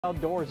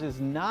Outdoors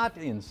is not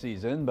in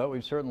season, but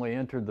we've certainly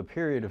entered the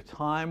period of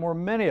time where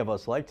many of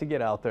us like to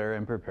get out there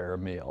and prepare a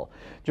meal.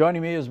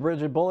 Joining me is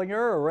Bridget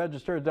Bullinger, a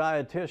registered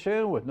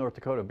dietitian with North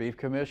Dakota Beef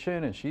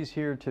Commission, and she's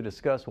here to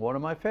discuss one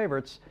of my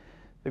favorites,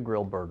 the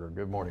grilled burger.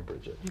 Good morning,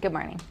 Bridget. Good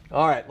morning.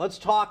 All right, let's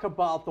talk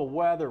about the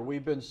weather.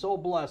 We've been so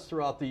blessed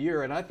throughout the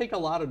year, and I think a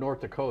lot of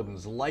North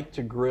Dakotans like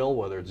to grill,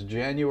 whether it's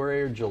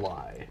January or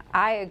July.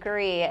 I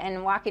agree,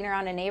 and walking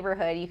around a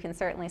neighborhood, you can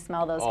certainly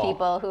smell those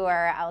people who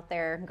are out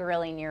there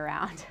grilling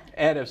year-round.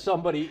 And if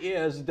somebody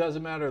is, it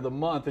doesn't matter the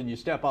month, and you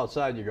step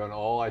outside, you're going,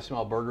 oh, I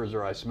smell burgers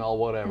or I smell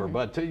whatever.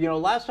 But, you know,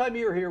 last time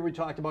you were here, we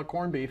talked about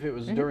corned beef. It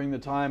was during the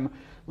time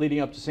leading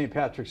up to St.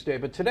 Patrick's Day.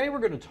 But today we're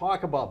going to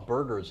talk about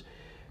burgers.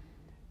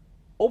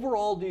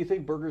 Overall, do you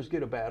think burgers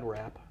get a bad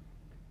rap?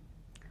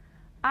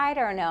 I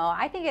don't know.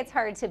 I think it's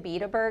hard to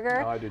beat a burger.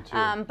 No, I do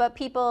too. But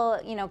people,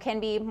 you know, can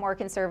be more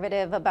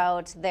conservative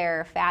about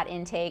their fat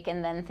intake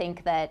and then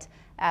think that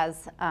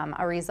as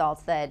a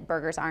result that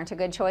burgers aren't a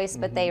good choice,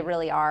 but they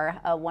really are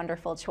a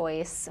wonderful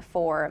choice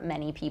for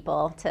many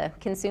people to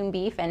consume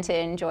beef and to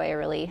enjoy a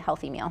really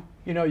healthy meal.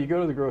 You know, you go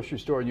to the grocery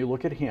store and you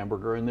look at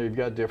hamburger and they've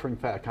got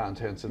different fat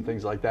contents and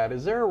things like that.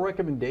 Is there a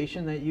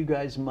recommendation that you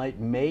guys might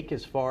make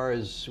as far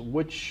as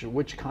which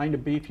kind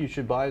of beef you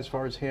should buy as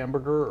far as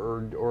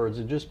hamburger, or is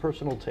it just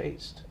personal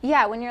taste?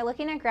 Yeah, when you're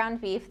looking at ground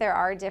beef, there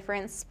are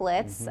different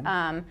splits.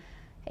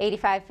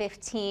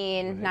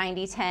 85-15,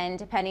 90-10,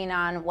 depending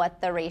on what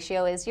the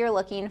ratio is you're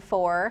looking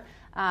for.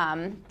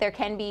 There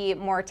can be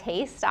more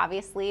taste,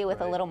 obviously,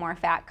 with a little more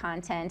fat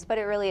content, but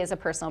it really is a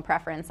personal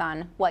preference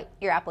on what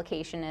your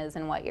application is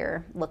and what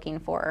you're looking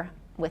for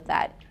with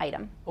that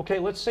item. Okay,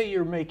 let's say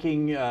you're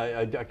making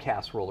a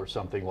casserole or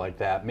something like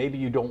that. Maybe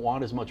you don't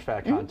want as much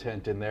fat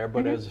content in there,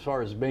 but as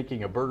far as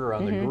making a burger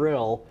on the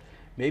grill,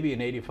 maybe an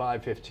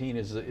 85-15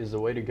 is the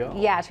way to go.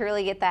 Yeah, to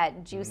really get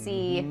that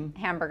juicy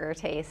hamburger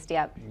taste.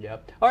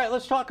 Yep. All right,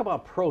 let's talk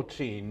about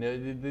protein.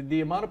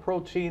 The amount of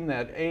protein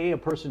that a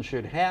person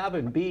should have,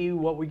 and B,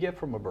 what we get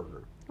from a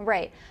burger.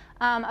 Right.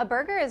 A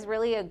burger is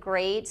really a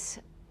great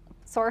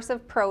source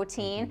of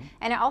protein,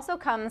 and it also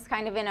comes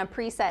kind of in a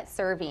preset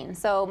serving.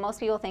 So most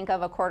people think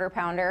of a quarter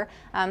pounder.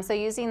 So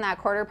using that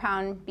quarter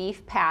pound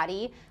beef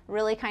patty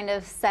really kind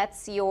of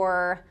sets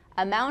your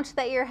amount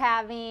that you're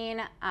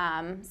having,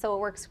 so it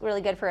works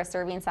really good for a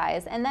serving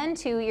size. And then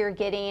too, you're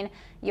getting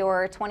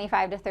your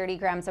 25 to 30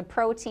 grams of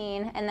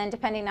protein, and then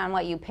depending on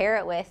what you pair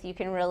it with, you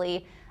can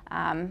really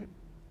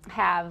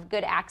have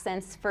good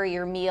accents for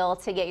your meal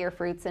to get your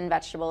fruits and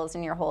vegetables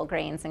and your whole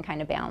grains and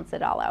kind of balance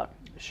it all out.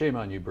 Shame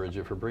on you,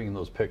 Bridget, for bringing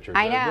those pictures.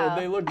 I know.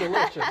 They look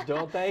delicious,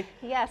 don't they?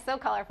 Yeah, so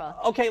colorful.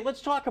 Okay,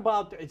 let's talk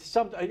about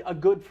a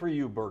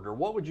good-for-you burger.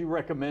 What would you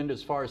recommend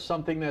as far as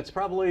something that's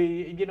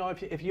probably, you know,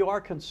 if you are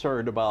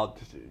concerned about,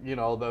 you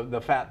know, the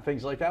fat,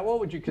 things like that,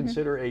 what would you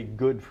consider a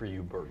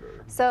good-for-you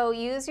burger? So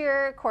use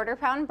your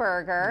quarter-pound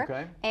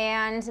burger,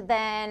 and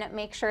then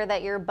make sure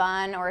that your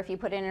bun, or if you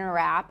put it in a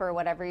wrap or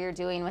whatever you're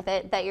doing with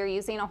it, that you're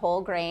using a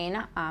whole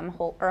grain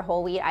or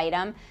whole wheat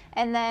item,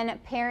 and then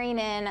pairing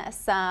in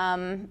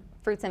some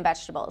fruits and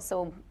vegetables.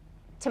 So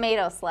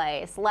tomato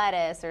slice,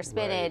 lettuce or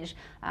spinach,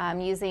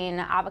 using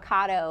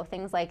avocado,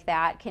 things like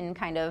that can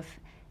kind of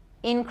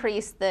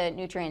increase the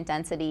nutrient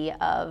density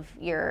of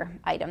your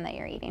item that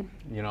you're eating.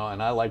 You know,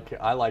 and I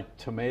like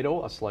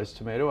tomato, a sliced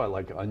tomato, I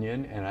like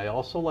onion, and I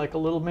also like a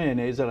little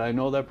mayonnaise, and I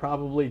know that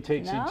probably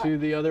takes you to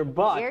the other,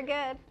 but you're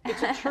good.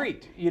 It's a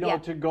treat, you know,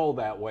 to go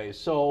that way.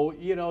 So,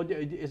 you know,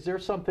 is there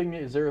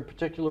a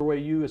particular way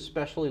you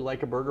especially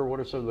like a burger? What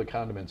are some of the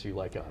condiments you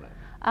like on it?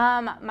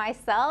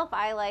 Myself,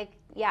 I like,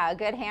 a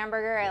good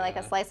hamburger. I like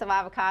a slice of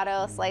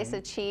avocado, slice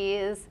of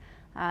cheese.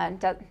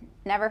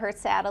 Never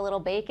hurts to add a little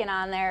bacon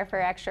on there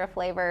for extra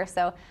flavor.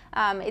 So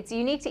it's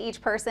unique to each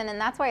person, and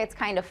that's why it's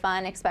kind of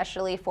fun,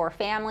 especially for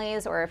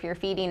families, or if you're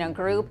feeding a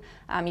group.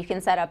 You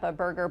can set up a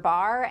burger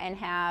bar and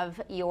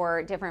have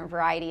your different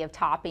variety of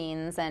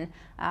toppings,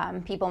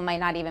 and people might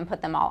not even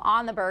put them all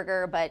on the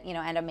burger, but you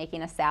know, end up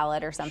making a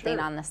salad or something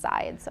on the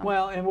side. So.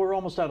 Well, and we're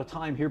almost out of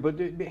time here, but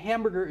the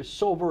hamburger is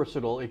so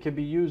versatile. It can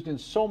be used in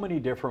so many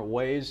different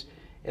ways,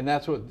 and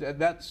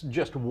that's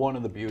just one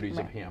of the beauties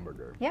of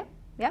hamburger.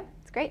 Yep,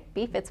 it's great.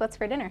 Beef, it's what's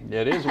for dinner.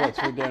 It is what's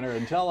for dinner.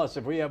 And tell us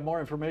if we have more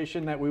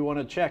information that we want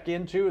to check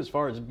into as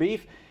far as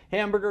beef,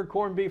 hamburger,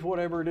 corned beef,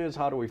 whatever it is,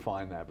 how do we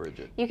find that,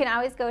 Bridget? You can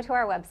always go to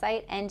our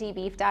website,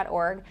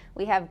 ndbeef.org.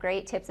 We have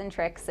great tips and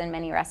tricks and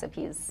many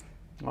recipes.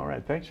 All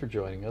right, thanks for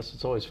joining us.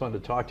 It's always fun to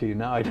talk to you.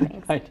 Now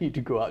I need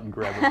to go out and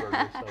grab a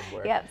burger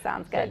somewhere. Yep,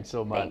 sounds good. Thanks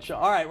so much. Thanks.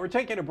 All right, we're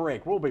taking a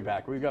break. We'll be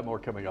back. We've got more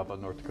coming up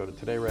on North Dakota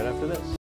Today right after this.